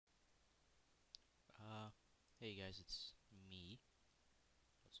Hey guys, it's me.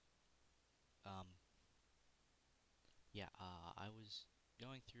 Um, I was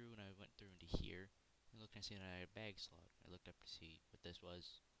going through and I went through into here and looked and see that I had a bag slot. I looked up to see what this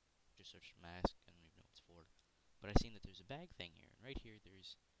was. Just searched mask. I don't even know what it's for. But I seen that there's a bag thing here, and right here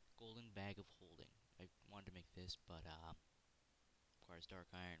there's golden bag of holding. I wanted to make this, but requires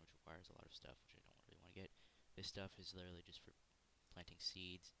dark iron, which requires a lot of stuff, which I don't really want to get. This stuff is literally just for planting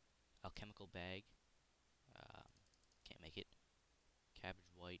seeds. Alchemical bag. Um, can't make it.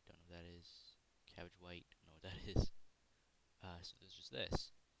 Cabbage white. Don't know what that is. Cabbage white. Don't know what that is. So there's just this,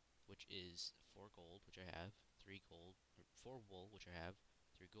 which is 4 gold, which I have, 3 gold, or 4 wool, which I have,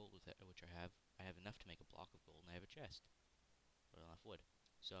 3 gold, which I have. I have enough to make a block of gold, and I have a chest, but enough wood.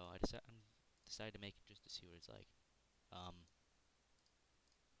 So I decided to make it just to see what it's like. Um,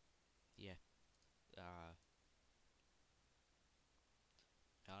 yeah. Uh,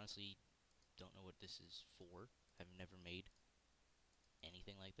 I honestly don't know what this is for. I've never made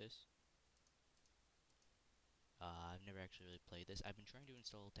anything like this. I've never actually really played this. I've been trying to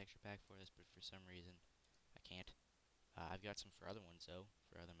install a texture pack for this, but for some reason I can't. I've got some for other ones though,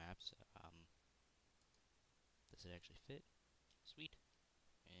 for other maps. Does it actually fit? Sweet.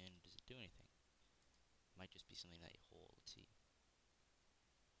 And does it do anything? Might just be something that you hold. Let's see.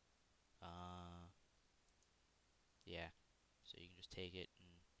 Uh, yeah. So you can just take it and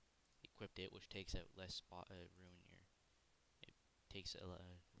equip it, which takes out less spot room in your. It takes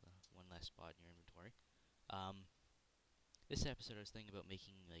one less spot in your inventory. Um, this episode I was thinking about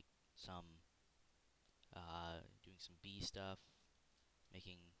making like some doing some bee stuff,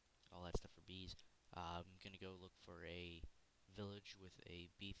 making all that stuff for bees. I'm gonna go look for a village with a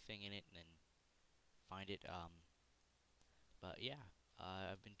bee thing in it and then find it. But yeah,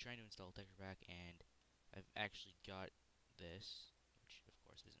 I've been trying to install Texture Pack, and I've actually got this, which of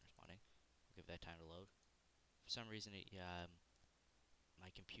course isn't responding. I'll give that time to load. For some reason, my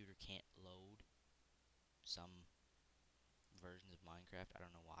computer can't load some versions of Minecraft. I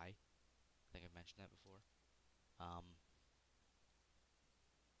don't know why. I think I've mentioned that before. Um,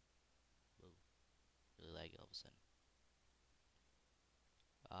 whoa, really laggy all of a sudden.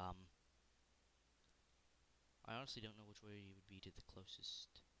 Um, I honestly don't know which way would be to the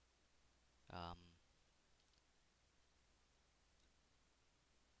closest. Um,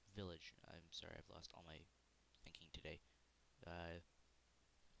 village. I'm sorry, I've lost all my thinking today. Uh,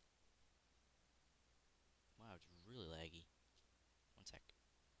 wow, it's really laggy. One sec.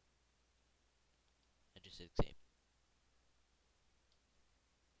 I just hit escape.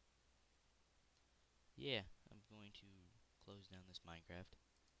 Yeah, I'm going to close down this Minecraft.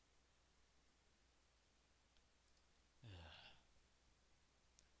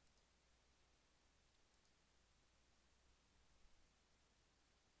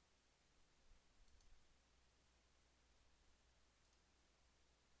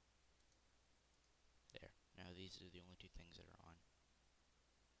 There. Now these are the only two things that are on.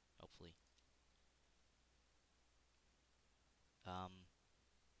 Hopefully. Um,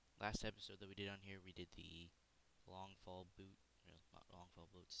 last episode that we did on here, we did the long fall boot. No, not long fall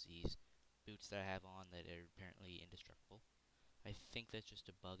boots. These boots that I have on that are apparently indestructible. I think that's just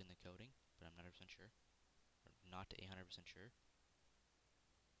a bug in the coding, but I'm not 100% sure. Or not 100% sure.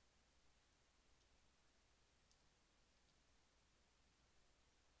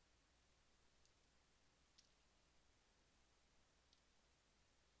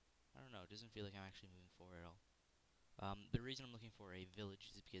 I don't know. It doesn't feel like I'm actually moving forward at all. The reason I'm looking for a village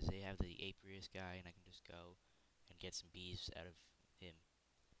is because they have the apiarist guy, and I can just go and get some bees out of him.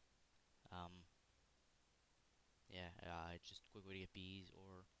 Um, yeah, it's just a quick way to get bees,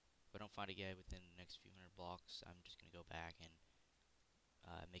 or if I don't find a guy within the next few hundred blocks, I'm just gonna go back and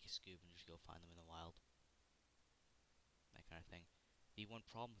make a scoop and just go find them in the wild, that kind of thing. The one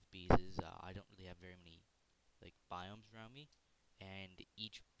problem with bees is I don't really have very many like biomes around me, and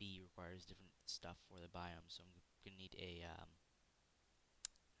each bee requires different stuff for the biome. So I'm gonna need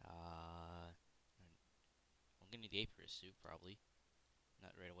uh, I'm gonna need the apiarist suit probably.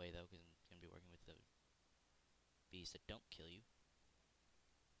 Not right away though, because I'm gonna be working with the bees that don't kill you.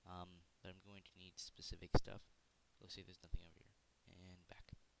 But I'm going to need specific stuff. Let's see if there's nothing over here. And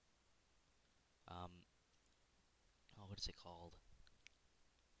back. Um, oh, what is it called?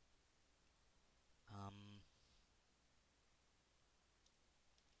 Um,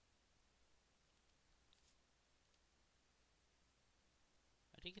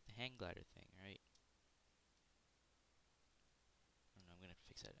 I did get the hang glider thing, right? I don't know, I'm gonna have to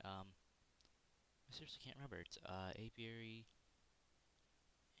fix that. I seriously can't remember. It's, apiary,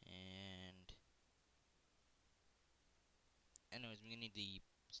 and... Anyways, I'm gonna need the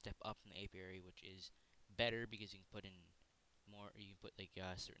step up from the apiary, which is better because you can put in more. You can put like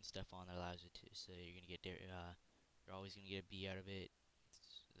certain stuff on that allows it to. So you're gonna get you're always gonna get a B out of it.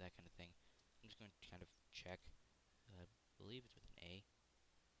 It's that kind of thing. I'm just going to kind of check. I believe it's with an A.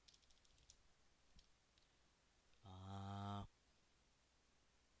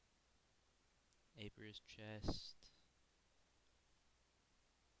 Apiarist chest.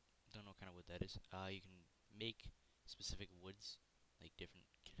 Don't know kind of what that is. You can make specific woods, like different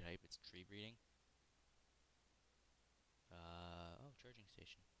type. It's tree breeding. Oh, charging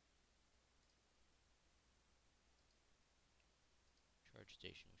station. Charge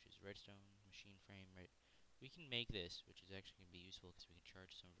station, which is redstone, machine frame, right? We can make this, which is actually going to be useful because we can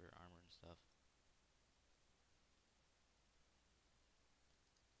charge some of our armor and stuff.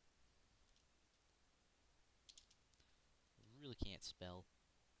 Really can't spell.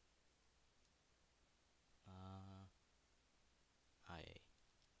 IA.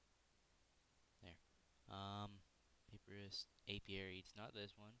 There. Apiarist, apiary. It's not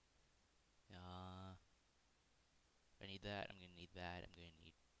this one. I need that. I'm gonna need that. I'm gonna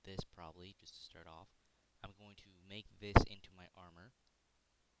need this probably just to start off. I'm going to make this into my armor.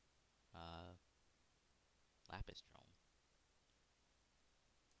 Lapis drone.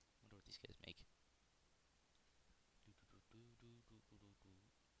 Wonder what these guys make.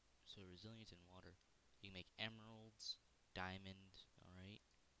 So resilience in water. You can make emeralds, diamond. All right.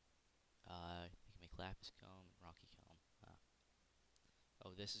 You can make lapis comb and rocky comb.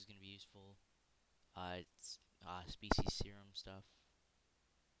 Oh, this is gonna be useful. It's species serum stuff.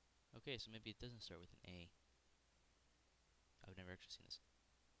 Okay, so maybe it doesn't start with an A. I've never actually seen this.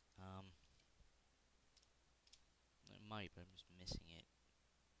 It might, but I'm just missing it.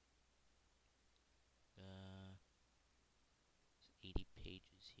 80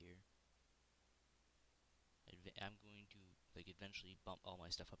 pages here. I'm going to like eventually bump all my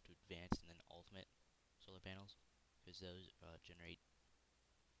stuff up to advanced and then ultimate solar panels because those generate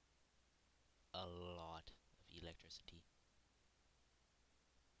a lot of electricity.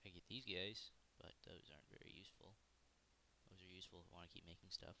 I get these guys, but those aren't very useful. Those are useful if I want to keep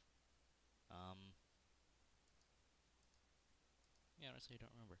making stuff. Yeah, honestly, I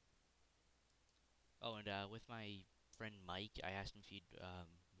don't remember. Oh, and with my friend Mike, I asked him if he'd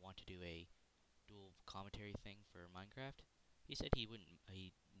want to do a dual commentary thing for Minecraft. He said he won't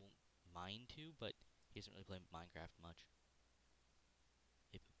mind to, but he doesn't really play Minecraft much.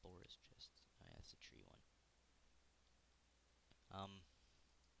 Hippoboreas chest. Oh, yeah, that's a tree one.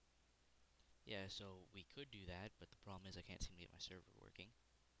 Yeah, so we could do that, but the problem is I can't seem to get my server working.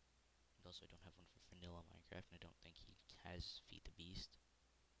 And also, I don't have one for vanilla Minecraft, and I don't think he has Feed the Beast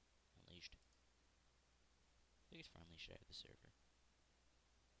Unleashed. I think it's for Unleashed I have the server.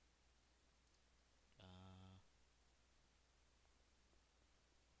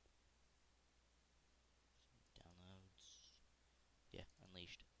 Downloads. Yeah,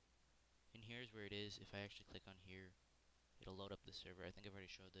 Unleashed. And here's where it is. If I actually click on here, it'll load up the server. I think I've already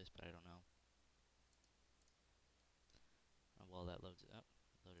showed this, but I don't know. While that loads it up,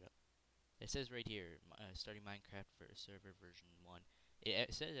 load it up. It says right here, starting Minecraft for server version 1.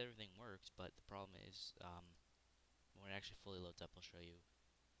 It says everything works, but the problem is, when it actually fully loads up, I'll show you.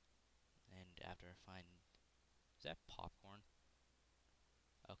 And after I find, is that popcorn?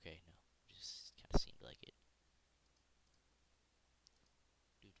 Okay, no, just kind of seemed like it.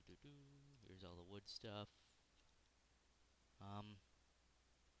 Here's all the wood stuff. I'm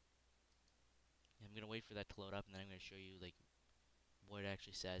gonna wait for that to load up, and then I'm gonna show you like what it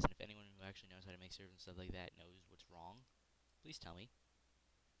actually says. And if anyone who actually knows how to make servers and stuff like that knows what's wrong, please tell me.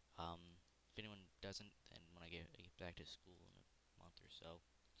 If anyone doesn't, then when I get back to school in a month or so,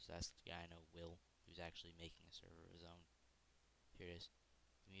 just ask the guy I know, Will, who's actually making a server of his own. Here it is.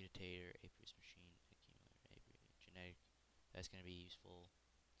 Mutator, Apiarist machine, accumulator, genetic. That's gonna be useful.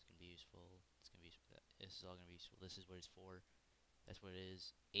 It's gonna be useful. It's gonna be useful. This is all gonna be useful. This is what it's for. That's what it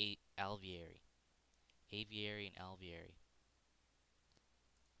is. Alveary. Aviary and alveary.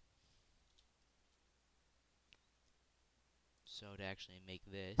 So to actually make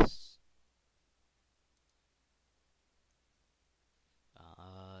this,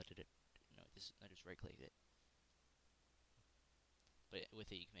 did it? No, this. I just right-clicked it. But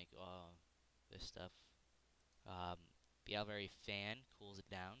with it, you can make this stuff. The alveary fan cools it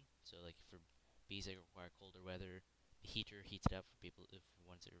down. So like for bees that require colder weather, the heater heats it up for people if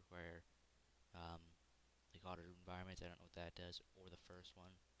ones that require like hotter environments. I don't know what that does. Or the first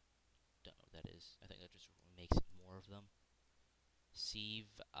one, don't know what that is. I think that just makes more of them. Sieve,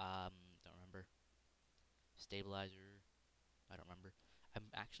 don't remember. Stabilizer, I don't remember.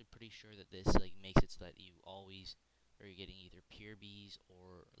 I'm actually pretty sure that this like makes it so that you always are getting either pure bees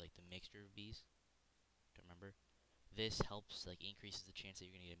or like the mixture of bees. to remember. This helps, like, increases the chance that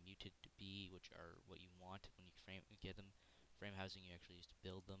you're gonna get a muted bee, which are what you want when you get them. Frame housing you actually use to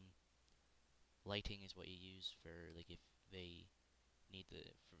build them. Lighting is what you use for, like, if they need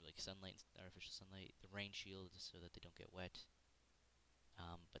for like sunlight, artificial sunlight. The rain shield is so that they don't get wet.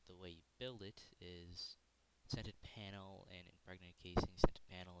 But the way you build it is scented panel and impregnated casing. Scented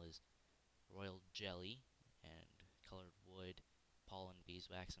panel is royal jelly and colored wood, pollen,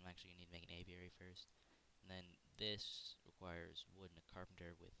 beeswax. I'm actually gonna need to make an aviary first. And then this requires wood and a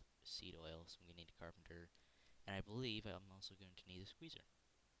carpenter with seed oil, so I'm gonna need a carpenter. And I believe I'm also going to need a squeezer.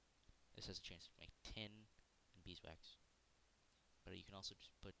 This has a chance to make tin and beeswax. But you can also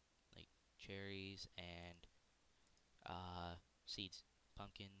just put like cherries and seeds,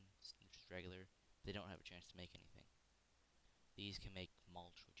 pumpkins, just regular. They don't have a chance to make anything. These can make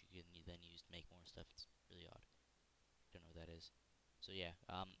mulch, which you can then use to make more stuff. It's really odd. Don't know what that is. So yeah,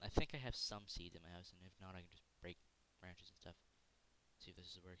 I think I have some seeds in my house, and if not, I can just break branches and stuff. See if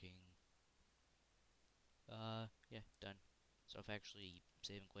this is working. Yeah, done. So if I actually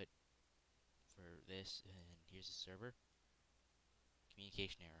save and quit for this, and here's the server,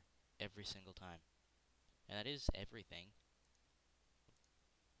 communication error every single time, and that is everything.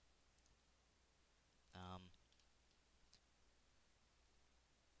 Um,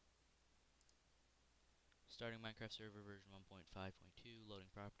 Starting Minecraft server version 1.5.2,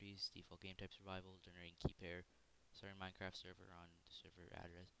 loading properties, default game type survival, generating key pair, starting Minecraft server on the server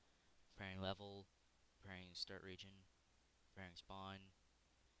address, preparing level, preparing start region, preparing spawn,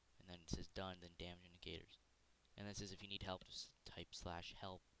 and then it says done, then damage indicators. And then it says if you need help, just type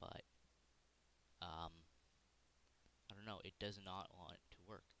 /help, but, I don't know, it does not want to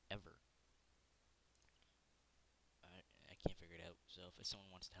work, ever. I can't figure it out, so if someone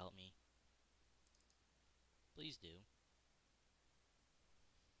wants to help me, please do.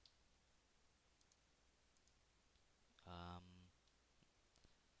 Um,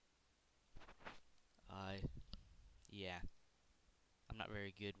 yeah. I'm not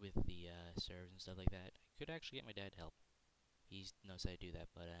very good with the servers and stuff like that. I could actually get my dad to help. He knows how to do that,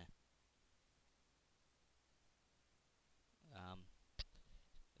 but um,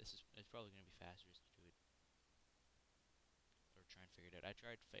 it's probably gonna be faster just to do it or try and figure it out. I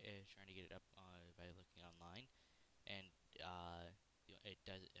tried trying to get it up by looking online, and it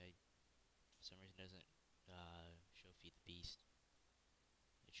does. For some reason doesn't show Feed the Beast.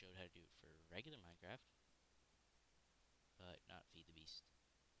 It showed how to do it for regular Minecraft, but not Feed the Beast.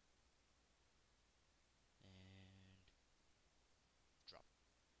 And drop.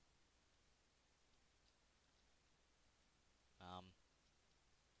 Um,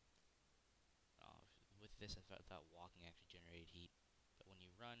 uh, with this, I thought walking actually generated heat, but when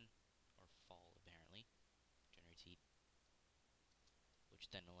you run or fall, apparently, it generates heat, which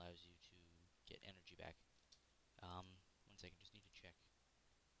then allows you to get energy back. 1 second, just need to check.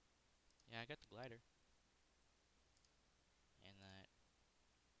 Yeah, I got the glider, and that,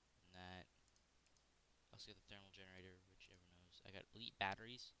 and that. I also got the thermal generator, which everyone knows. I got elite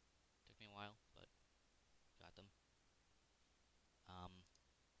batteries. Took me a while, but got them. Um,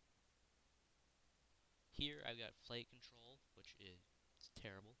 Here I've got flight control, which is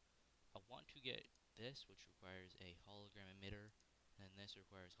terrible. I want to get this, which requires a hologram emitter, and then this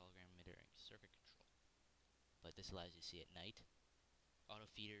requires hologram emitter and circuit control. But this allows you to see at night. Auto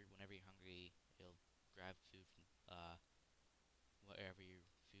feeder, whenever you're hungry, it'll grab food from wherever your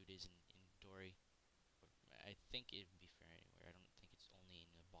food is in Dory. Or I think it would be for anywhere. I don't think it's only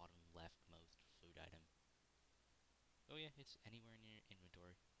in the bottom leftmost food item. Oh yeah, it's anywhere in your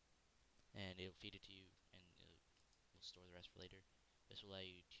inventory. And it'll feed it to you, and we'll store the rest for later. This will allow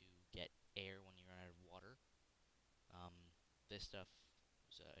you to get air when you run out of water. Um, this stuff,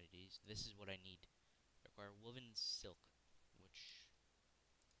 this is what I need. I require woven silk, which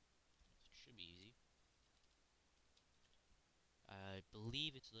should be easy. I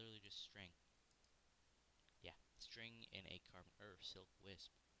believe it's literally just string. Yeah, string and a silk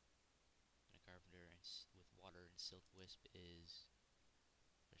wisp. And a carpenter and with water, and silk wisp is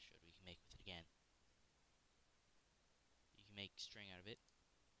what I showed we can make with it again. You can make string out of it.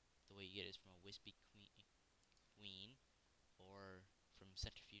 The way you get it is from a wispy queen, or from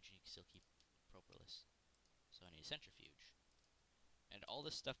centrifuge, and you can still keep propolis. So I need a centrifuge. And all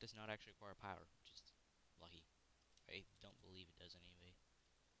this stuff does not actually require power, which is lucky. I don't believe it does anyway.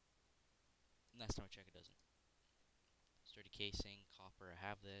 Last time I checked, it doesn't. Sturdy casing, copper, I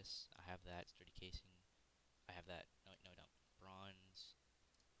have this. I have that. Sturdy casing, I have that. No, wait, no, I don't. Bronze.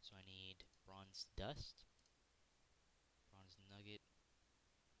 So I need bronze dust, bronze nugget.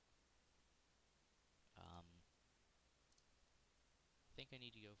 I think I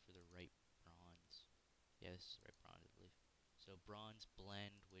need to go for the right bronze. Yeah, this is the right bronze, I believe. So bronze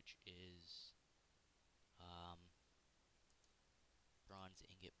blend, which is um, bronze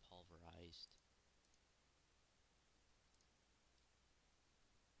ingot pulverized.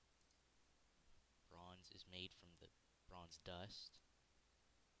 Bronze is made from the bronze dust,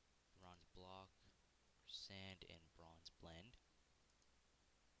 bronze block, sand, and bronze blend.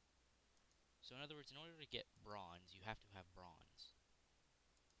 So in other words, in order to get bronze, you have to have bronze.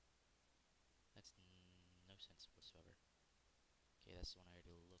 That's no sense whatsoever. Okay, that's the one I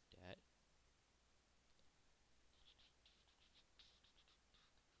already looked at.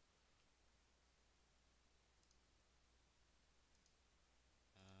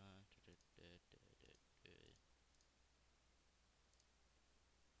 Uh,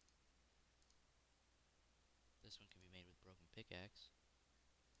 This one can be made with broken pickaxe.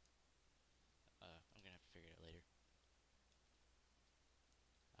 I'm gonna have to figure it out later.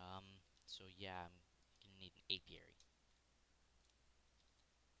 So yeah, I'm gonna need an apiary.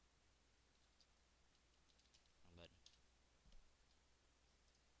 But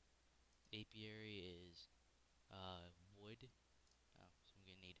apiary is wood. Oh, so I'm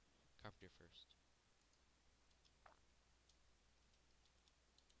gonna need carpenter first.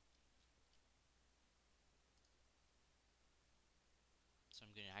 So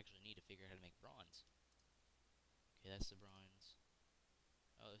I'm gonna actually need to figure out how to make bronze. Okay, that's the bronze.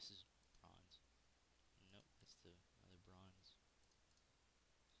 Oh, this is bronze. Nope, that's the other bronze.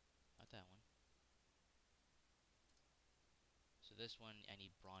 Not that one. So this one, I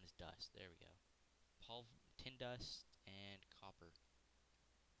need bronze dust. There we go. Tin dust and copper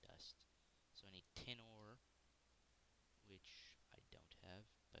dust. So I need tin ore, which I don't have,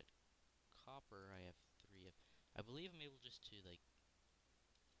 but copper I have 3 of. I believe I'm able just to, like,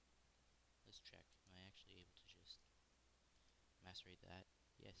 let's check. Am I actually able to just macerate that?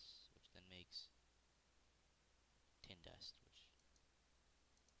 Yes, which then makes tin dust, which,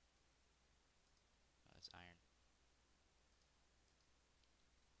 oh, that's iron.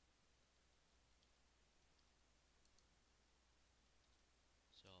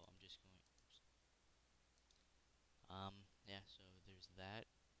 So I'm just going, yeah, so there's that.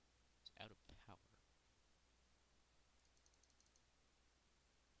 It's out of power.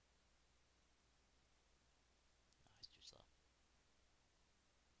 Oh, it's too slow.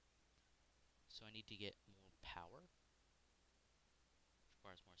 So I need to get more power, which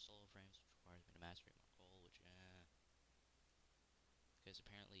requires more solar frames, which requires me to macerate more coal, which, because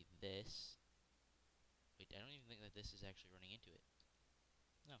apparently this, wait, I don't even think that this is actually running into it.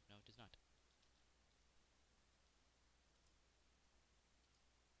 No, no, it does not.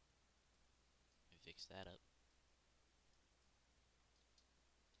 Let me fix that up.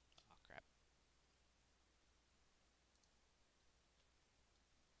 Oh, crap.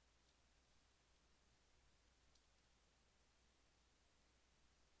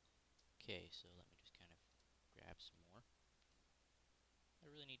 Okay, so let me just kind of grab some more. I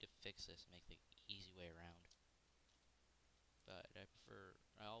really need to fix this and make the easy way around. But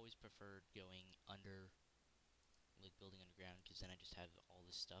I always preferred going under, like building underground, because then I just have all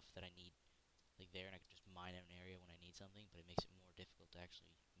this stuff that I need, like there, and I can just mine out an area when I need something, but it makes it more difficult to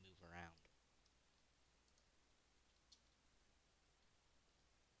actually move around.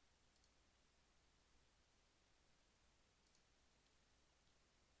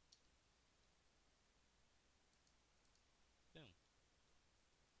 Boom.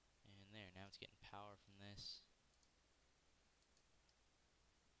 And there, now it's getting power from this.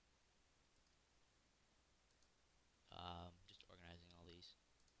 Just organizing all these.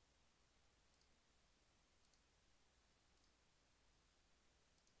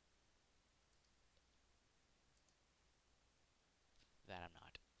 That I'm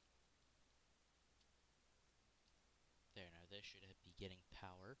not. There, now this should be getting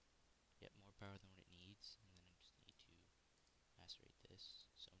power. Get more power than what it needs, and then I just need to macerate this.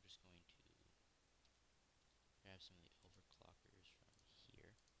 So I'm just going to grab some of the overclockers from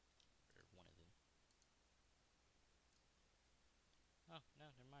here, or one of them. Oh,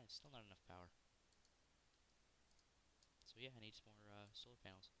 no, never mind, it's still not enough power. So yeah, I need some more solar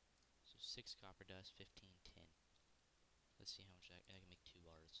panels. So 6 copper dust, 15 tin. Let's see how much I can make 2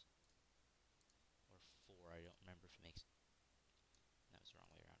 bars. Or 4, I don't remember if it makes... That was the wrong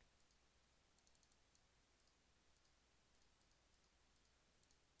way around.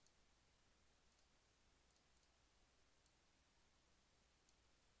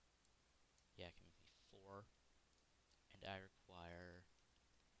 Yeah, it can make me 4. And I require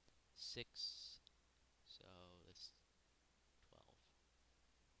 6, so that's 12,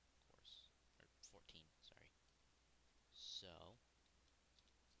 of course. Or 14, sorry. So,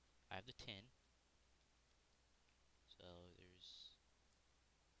 I have the tin.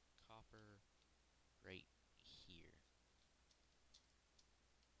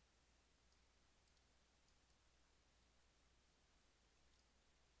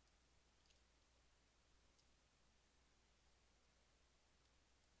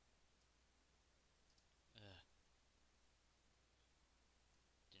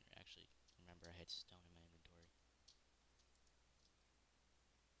 had stone in my inventory.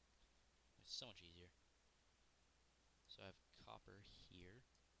 It's so much easier. So I have copper here.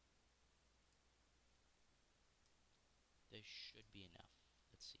 This should be enough.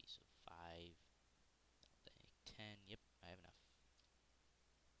 Let's see, so 5, 10, yep, I have enough.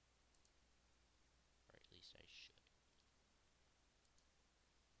 Or at least I should.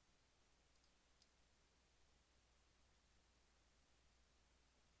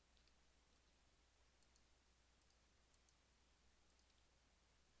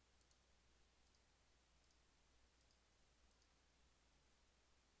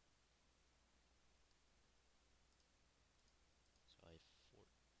 So I have 4,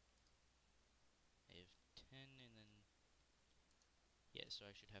 I have 10 and then, yeah, so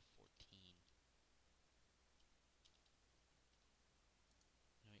I should have 14.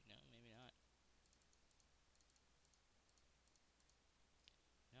 No, wait, no, maybe not.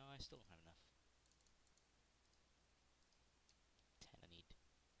 No, I still don't have enough. 10 I need.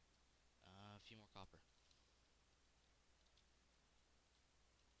 A few more copper.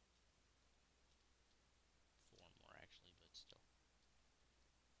 4 more actually, but still.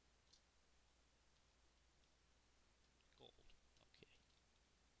 Gold. Okay.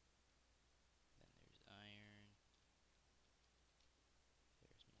 Then there's iron.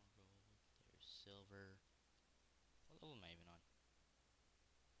 There's more gold. There's silver. What level am I even on?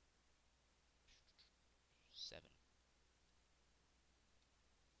 7.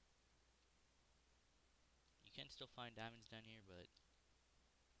 You can still find diamonds down here, but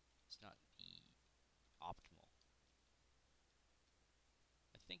it's not the optimal.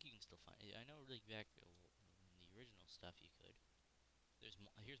 I think you can still find. I know, really back in the original stuff, you could. Here's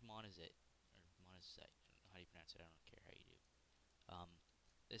monazite or monazite. I don't know how you pronounce it. I don't care how you do.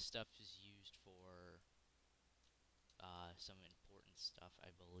 This stuff is used for some important stuff,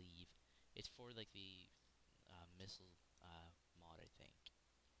 I believe. It's for like the missile mod, I think,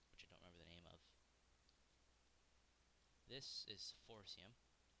 which I don't remember the name of. This is forcium,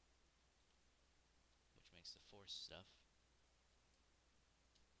 which makes the force stuff.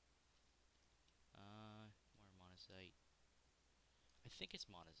 More monazite. I think it's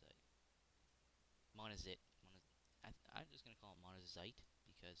monazite. Monazite. I'm just gonna call it monazite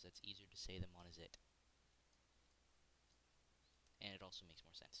because that's easier to say than monazite, and it also makes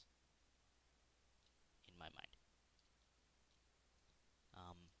more sense in my mind.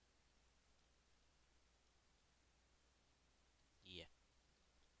 Yeah.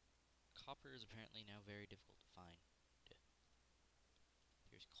 Copper is apparently now very difficult to find.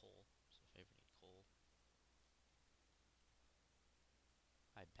 Here's coal, so if I ever need coal,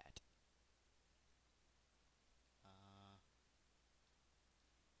 I bet.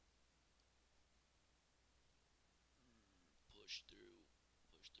 Push through,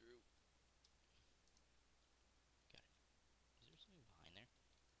 push through. Got it. Is there something behind there?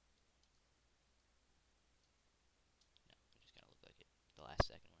 No, it just kind of looked like it the last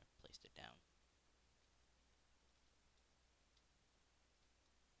second when I placed it down.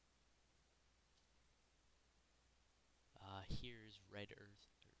 Here's red earth,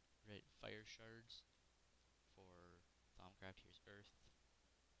 or red fire shards for Thaumcraft. Here's earth.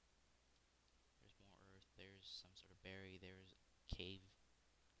 There's more earth. There's some sort of berry. There's cave.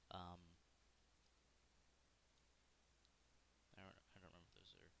 I don't remember if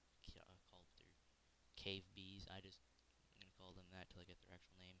those are called. They're cave bees. I'm gonna call them that till I get their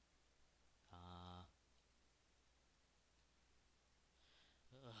actual name.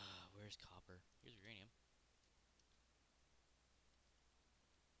 Where's copper? Here's uranium.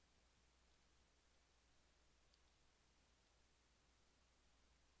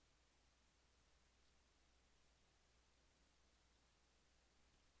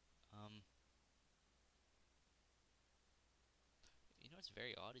 Um, you know what's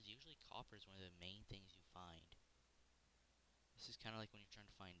very odd is usually copper is one of the main things you find. This is kind of like when you're trying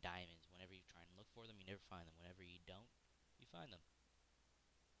to find diamonds. Whenever you try and look for them, you never find them. Whenever you don't, you find them.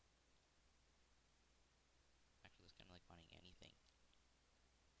 Actually, it's kind of like finding anything.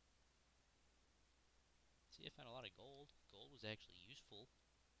 See, I found a lot of gold. Gold was actually useful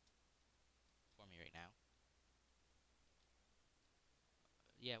for me right now.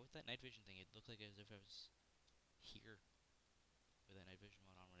 Yeah, with that night vision thing, it looked like as if I was here with that night vision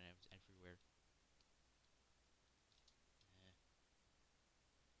mod on when I was everywhere. Eh.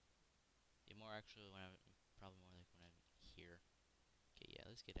 Yeah, more actually when I'm probably more like when I'm here. Okay, yeah,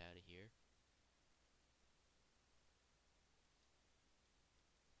 let's get out of here.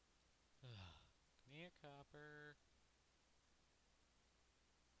 Come here, copper.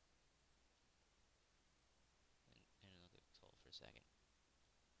 And it looked like coal for a second.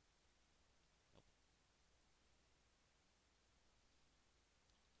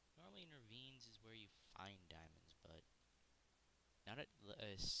 where you find diamonds, but not at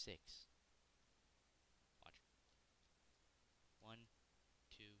 6. Watch. 1,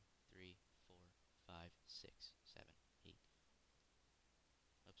 2, 3, 4, 5, 6, 7, 8.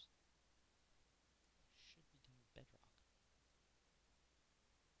 Oops. Should be doing bedrock.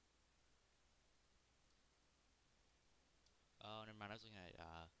 Oh, never mind. I was looking at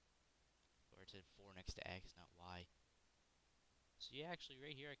where it said 4 next to X, not Y. So yeah, actually,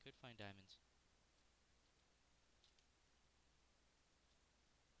 right here I could find diamonds.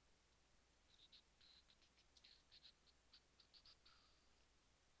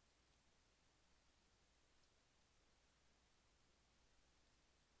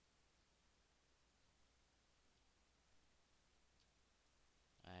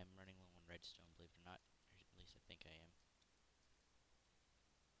 I'm running low on redstone, believe it or not. Or at least I think I am.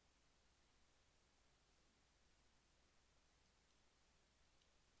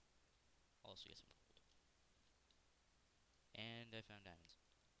 Also get some gold. And I found diamonds.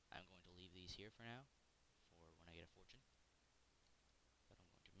 I'm going to leave these here for now, for when I get a fortune. But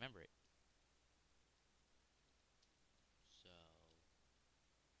I'm going to remember it. So,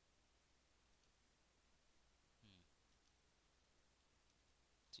 hmm.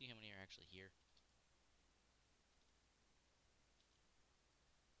 See how many are actually here.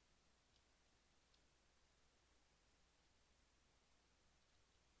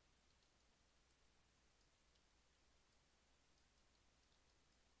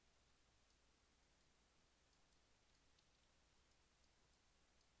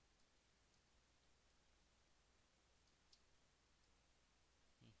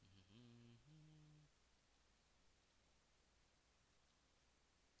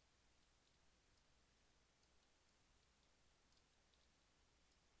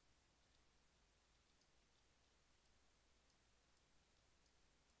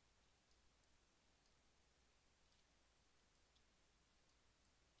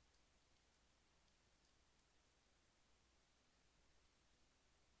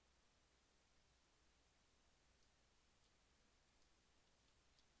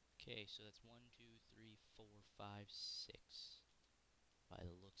 Okay, so that's 1, 2, 3, 4, 5, 6. By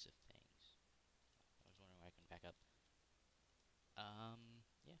the looks of things. I was wondering why I couldn't back up.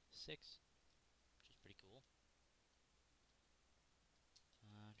 Yeah, 6. Which is pretty cool.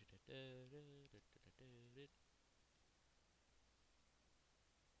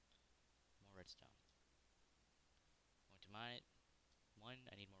 More redstone. Going to mine it. 1,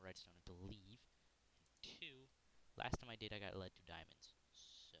 I need more redstone, I believe. And 2, last time I did, I got led to diamonds.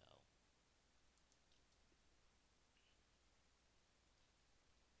 So,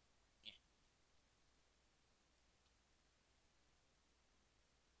 yeah.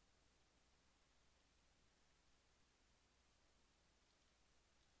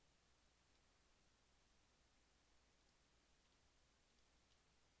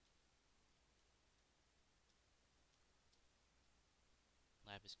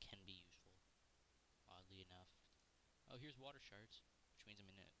 Lapis can be useful, oddly enough. Oh, here's water shards, which means I'm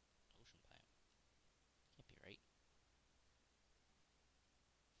in an ocean biome. Can't be right.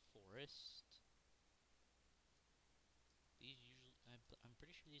 Forest. These usually, I'm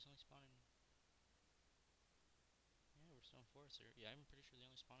pretty sure these only spawn in. Yeah, we're still in forests here. Yeah, I'm pretty sure they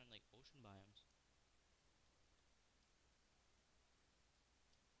only spawn in like ocean biomes.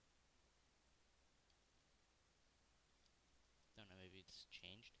 Don't know, maybe it's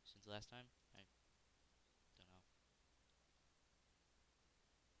changed since last time. I don't know.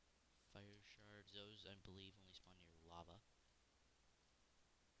 Fire shards, those I believe only spawn near lava.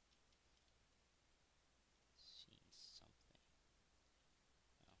 Seen something.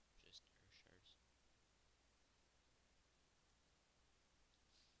 Oh, just earth shards.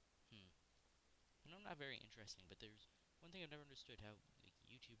 I know I'm not very interesting, but there's one thing I've never understood how like,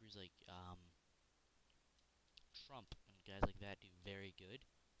 YouTubers like Trump and guys like that do very good.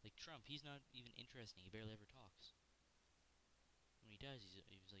 Like Trump, he's not even interesting. He barely ever talks. When he does, he's like,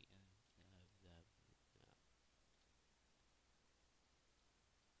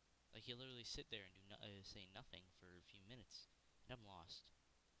 like he'll literally sit there and say nothing for a few minutes, and I'm lost.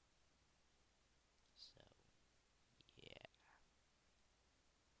 So yeah,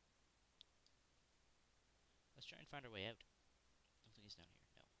 let's try and find our way out. I don't think he's down here.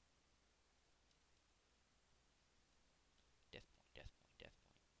 No. Death point. Death point. Death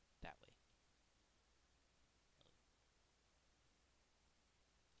point. That way.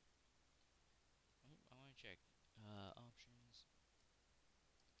 Oh, I want to check. Options.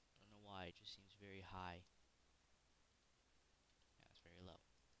 I don't know why. It just seems very high. Yeah, it's very low.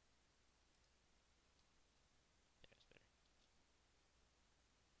 There, that's better.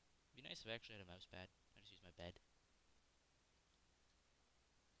 It'd be nice if I actually had a mouse pad. I just use my bed.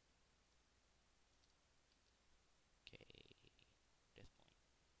 Okay. Death point.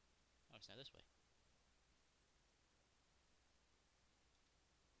 Oh, it's not this way.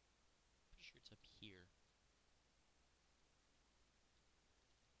 Pretty sure it's up here.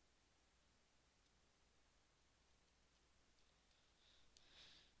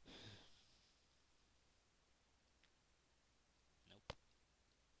 Nope.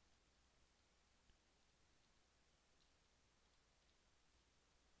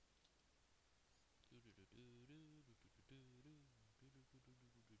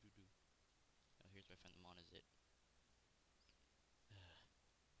 Oh, here's where I found the Monazit.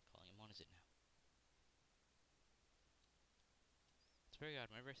 Calling it Monazit now. It's very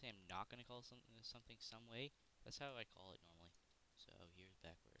odd. Whenever I say I'm not gonna call something some way, that's how I call it normally. So here's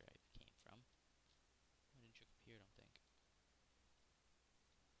back where I came from. I didn't check up here, I don't think.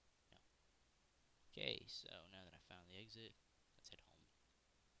 No. Okay, so now that I found the exit, let's head home.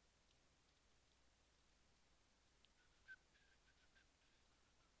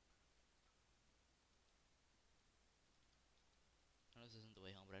 I know this isn't the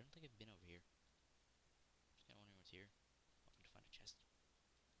way home, but I don't think I've been over here. Just kinda wondering what's here. Hoping to find a chest.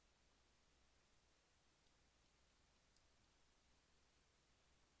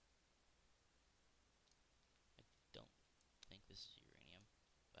 I don't think this is uranium,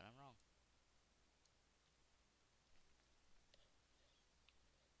 but I'm wrong.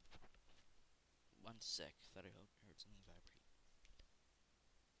 One sec, thought I heard something vibrate.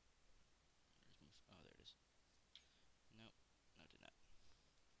 Oh, there it is. Nope, no, did not.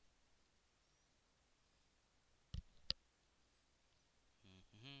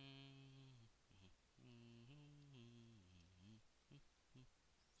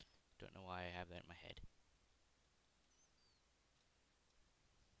 Don't know why I have that in my head.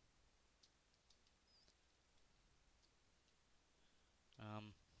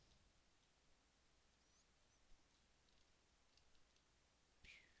 Um,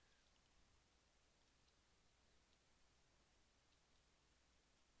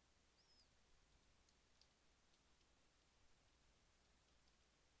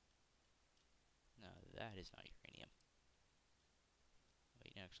 no, that is not uranium.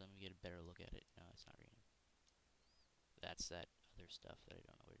 Wait, actually, let me get a better look at it. No, it's not uranium. That's that other stuff that I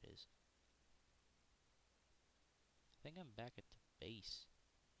don't know what it is. I think I'm back at the base.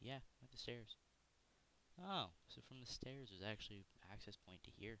 Yeah, I'm at the stairs. Oh, so from the stairs there's actually an access point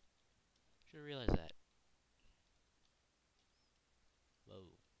to here. Should've realized that. Whoa.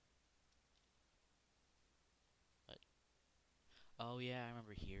 What? Oh yeah, I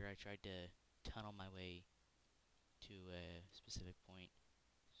remember here I tried to tunnel my way to a specific point.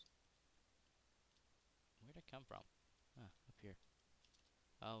 Where'd I come from? Ah, up here.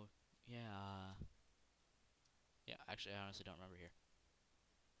 Oh, yeah. Yeah, actually, I honestly don't remember here.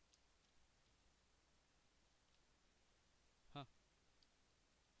 Huh.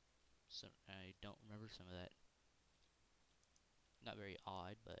 So I don't remember some of that. Not very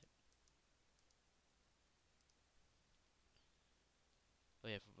odd, but oh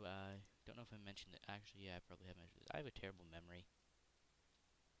yeah. Don't know if I mentioned it. Actually, yeah, I probably have mentioned it. I have a terrible memory.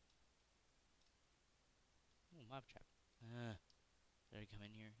 Ooh, mob trap. Did I come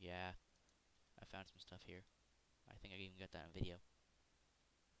in here? Yeah, I found some stuff here. I think I even got that on video.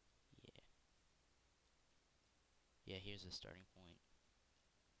 Yeah. Yeah, here's the starting point.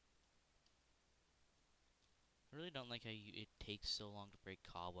 I really don't like how it takes so long to break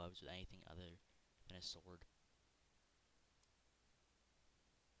cobwebs with anything other than a sword.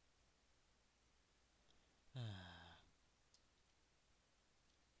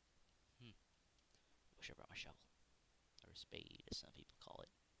 Wish I brought my shovel. Or a spade, as some people call it.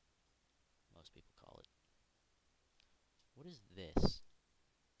 Most people call it. What is this?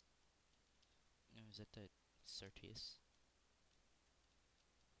 No, is that the Certius?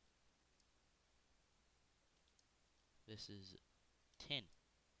 This is tin,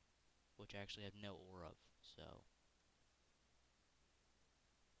 which I actually have no ore of, so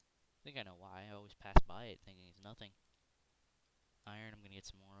I think I know why. I always pass by it thinking it's nothing. Iron, I'm gonna get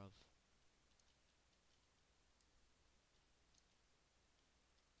some more of.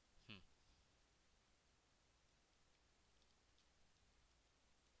 Hmm.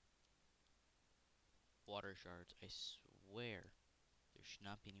 Water shards. I swear there should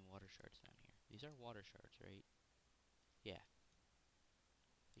not be any water shards down here. These are water shards, right? Yeah.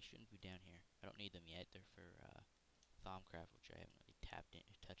 They shouldn't be down here. I don't need them yet. They're for Thaumcraft, which I haven't really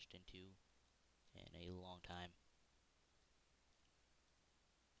touched into in a long time.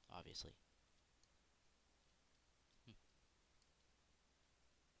 Obviously. Hmm.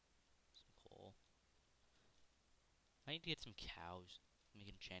 I need to get some cows. Make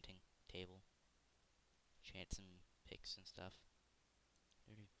an enchanting table. Enchant some picks and stuff.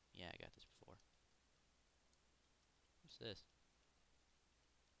 Yeah, I got this before. What's this?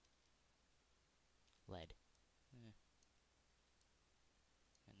 Lead. Eh.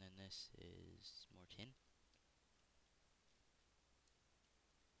 And then this is more tin.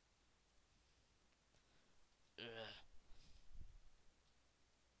 Ugh.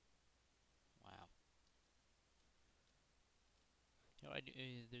 Wow. You know,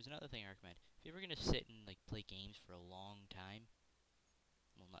 there's another thing I recommend. If you're ever gonna sit and like play games for a long time,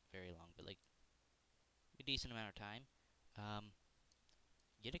 well, not very long, but like a decent amount of time, um,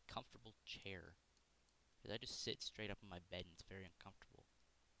 get a comfortable chair. Cause I just sit straight up in my bed and it's very uncomfortable.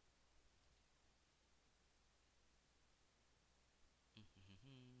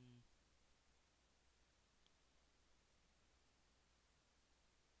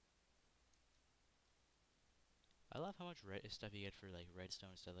 I love how much red stuff you get for like redstone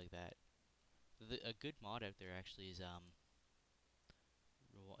and stuff like that. A good mod out there actually is the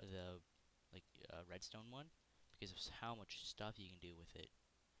like redstone one because of how much stuff you can do with it.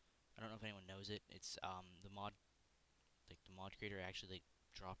 I don't know if anyone knows it. It's the mod creator actually like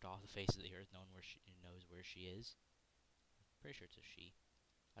dropped off the face of the earth. No one knows where she is. Pretty sure it's a she.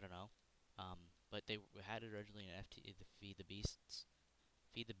 I don't know. But they had it originally in FT the Feed the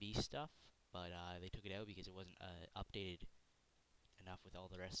Beast stuff, but they took it out because it wasn't updated enough with all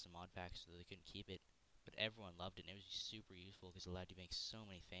the rest of the mod packs, so they couldn't keep it. But everyone loved it, and it was super useful because it allowed you to make so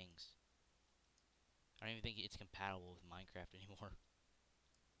many things. I don't even think it's compatible with Minecraft anymore.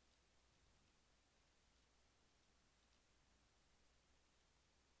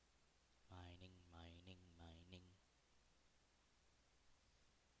 Mining, mining, mining.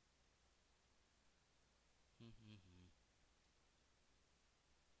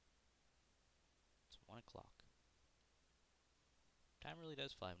 It's 1 o'clock. Time really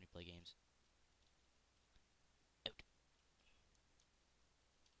does fly when you play games. Out.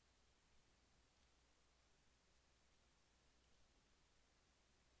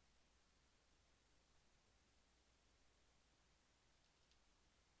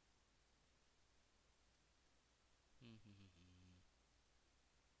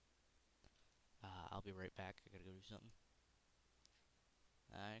 I'll be right back. I gotta go do something.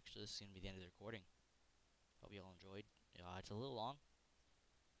 Actually, this is gonna be the end of the recording. Hope you all enjoyed. It's a little long.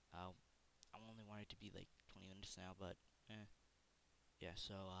 Uh, I only wanted it to be like 20 minutes now, but yeah.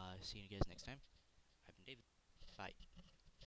 So see you guys next time. I've been David. Bye.